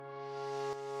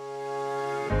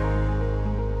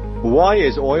Why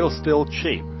is oil still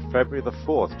cheap? February the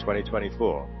 4th,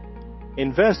 2024.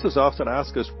 Investors often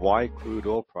ask us why crude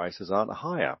oil prices aren't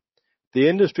higher. The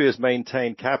industry has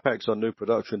maintained capex on new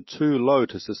production too low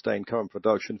to sustain current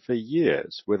production for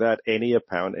years without any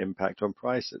apparent impact on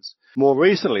prices. More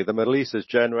recently, the Middle East has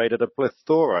generated a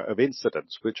plethora of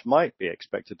incidents which might be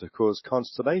expected to cause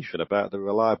consternation about the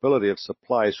reliability of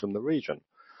supplies from the region.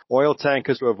 Oil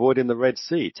tankers are avoiding the Red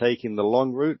Sea, taking the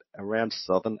long route around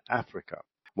southern Africa.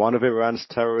 One of Iran's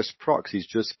terrorist proxies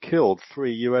just killed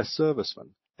 3 U.S.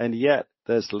 servicemen, and yet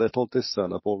there's little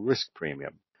discernible risk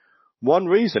premium. One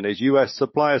reason is U.S.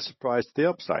 supply is surprised to the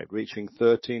upside, reaching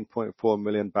 13.4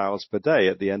 million barrels per day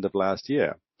at the end of last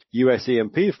year. U.S.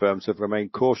 E&P firms have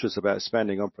remained cautious about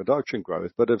spending on production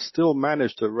growth, but have still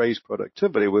managed to raise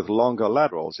productivity with longer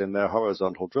laterals in their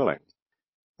horizontal drilling.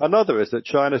 Another is that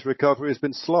China's recovery has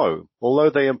been slow.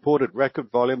 Although they imported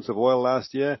record volumes of oil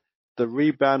last year, the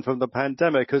rebound from the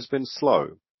pandemic has been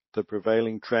slow. The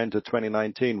prevailing trend to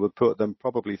 2019 would put them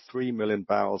probably 3 million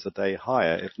barrels a day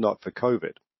higher if not for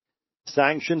COVID.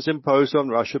 Sanctions imposed on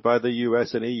Russia by the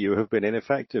US and EU have been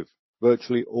ineffective.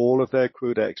 Virtually all of their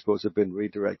crude exports have been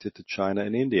redirected to China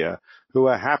and India, who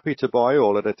are happy to buy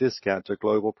oil at a discount to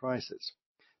global prices.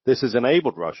 This has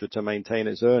enabled Russia to maintain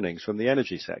its earnings from the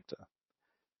energy sector.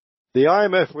 The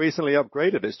IMF recently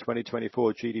upgraded its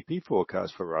 2024 GDP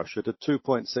forecast for Russia to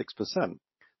 2.6%.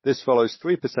 This follows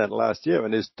 3% last year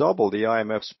and is double the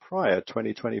IMF's prior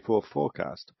 2024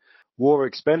 forecast. War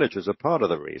expenditures are part of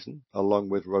the reason, along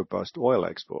with robust oil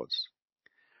exports.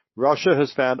 Russia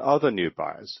has found other new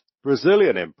buyers.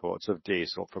 Brazilian imports of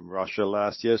diesel from Russia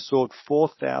last year soared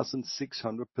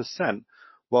 4,600%,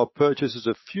 while purchases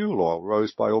of fuel oil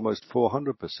rose by almost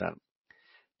 400%.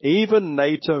 Even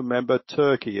NATO member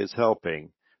Turkey is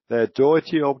helping. Their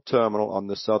Deutsche terminal on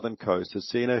the southern coast has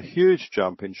seen a huge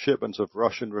jump in shipments of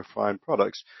Russian refined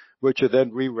products, which are then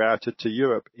rerouted to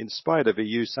Europe in spite of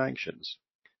EU sanctions.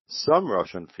 Some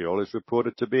Russian fuel is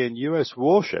reported to be in US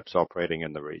warships operating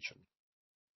in the region.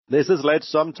 This has led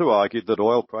some to argue that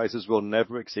oil prices will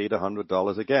never exceed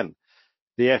 $100 again.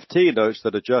 The FT notes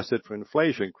that adjusted for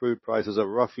inflation, crude prices are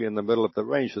roughly in the middle of the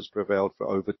range that's prevailed for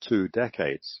over 2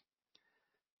 decades.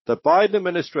 The Biden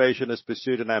administration has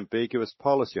pursued an ambiguous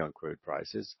policy on crude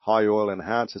prices. High oil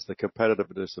enhances the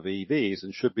competitiveness of EVs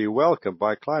and should be welcomed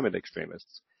by climate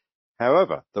extremists.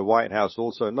 However, the White House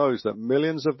also knows that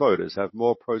millions of voters have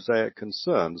more prosaic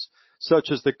concerns,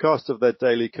 such as the cost of their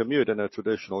daily commute in a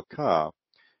traditional car.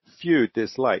 Few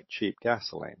dislike cheap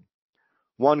gasoline.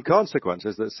 One consequence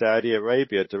is that Saudi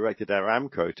Arabia directed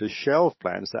Aramco to shelve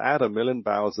plans to add 1 million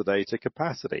barrels a day to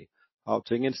capacity,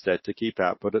 opting instead to keep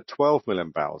output at 12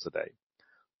 million barrels a day.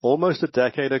 Almost a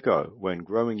decade ago, when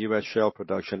growing U.S. shale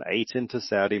production ate into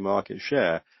Saudi market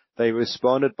share, they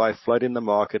responded by flooding the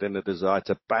market in a desire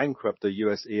to bankrupt the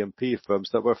U.S. E&P firms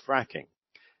that were fracking.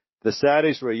 The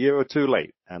Saudis were a year or two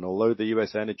late, and although the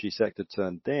U.S. energy sector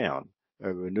turned down,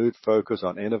 a renewed focus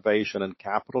on innovation and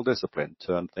capital discipline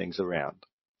turned things around.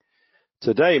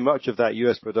 Today, much of that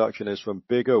U.S. production is from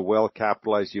bigger,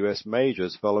 well-capitalized U.S.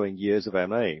 majors following years of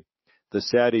M&A. The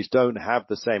Saudis don't have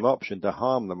the same option to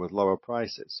harm them with lower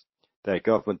prices. Their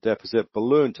government deficit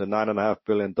ballooned to $9.5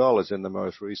 billion in the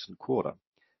most recent quarter.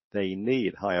 They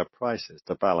need higher prices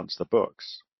to balance the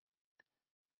books.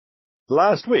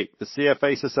 Last week, the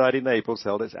CFA Society Naples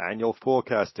held its annual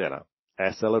forecast dinner.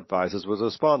 SL Advisors was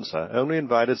a sponsor, only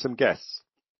invited some guests.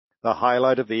 The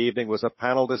highlight of the evening was a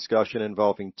panel discussion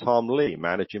involving Tom Lee,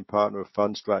 managing partner of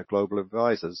Fundstrat Global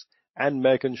Advisors, and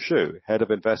Megan Shu, head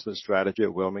of investment strategy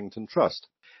at Wilmington Trust.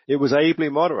 It was ably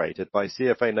moderated by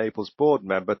CFA Naples board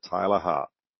member Tyler Hart.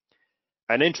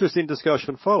 An interesting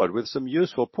discussion followed with some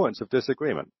useful points of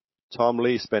disagreement. Tom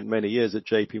Lee spent many years at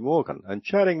JP Morgan, and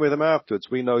chatting with him afterwards,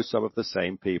 we know some of the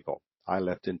same people. I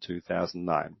left in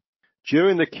 2009.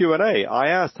 During the Q&A, I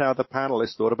asked how the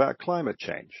panelists thought about climate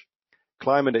change.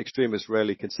 Climate extremists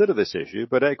rarely consider this issue,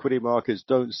 but equity markets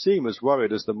don't seem as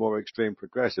worried as the more extreme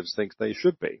progressives think they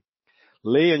should be.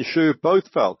 Lee and Shu both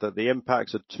felt that the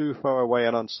impacts are too far away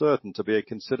and uncertain to be a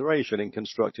consideration in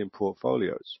constructing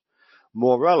portfolios.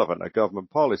 More relevant are government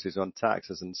policies on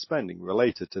taxes and spending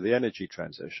related to the energy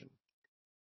transition.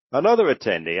 Another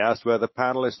attendee asked where the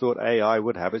panelists thought AI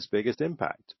would have its biggest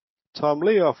impact. Tom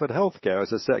Lee offered healthcare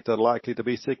as a sector likely to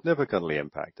be significantly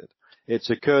impacted.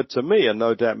 It's occurred to me, and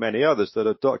no doubt many others, that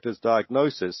a doctor's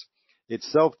diagnosis,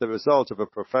 itself the result of a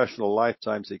professional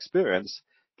lifetime's experience,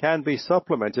 can be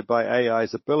supplemented by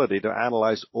AI's ability to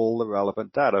analyze all the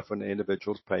relevant data for an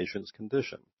individual's patient's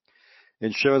condition.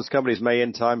 Insurance companies may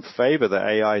in time favor the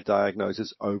AI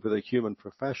diagnosis over the human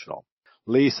professional.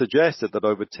 Lee suggested that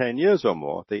over 10 years or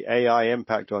more, the AI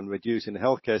impact on reducing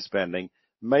healthcare spending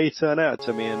may turn out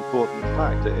to be an important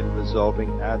factor in resolving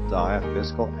our dire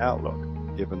fiscal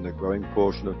outlook, given the growing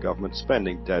portion of government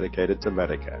spending dedicated to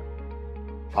Medicare.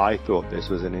 I thought this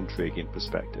was an intriguing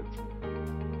perspective.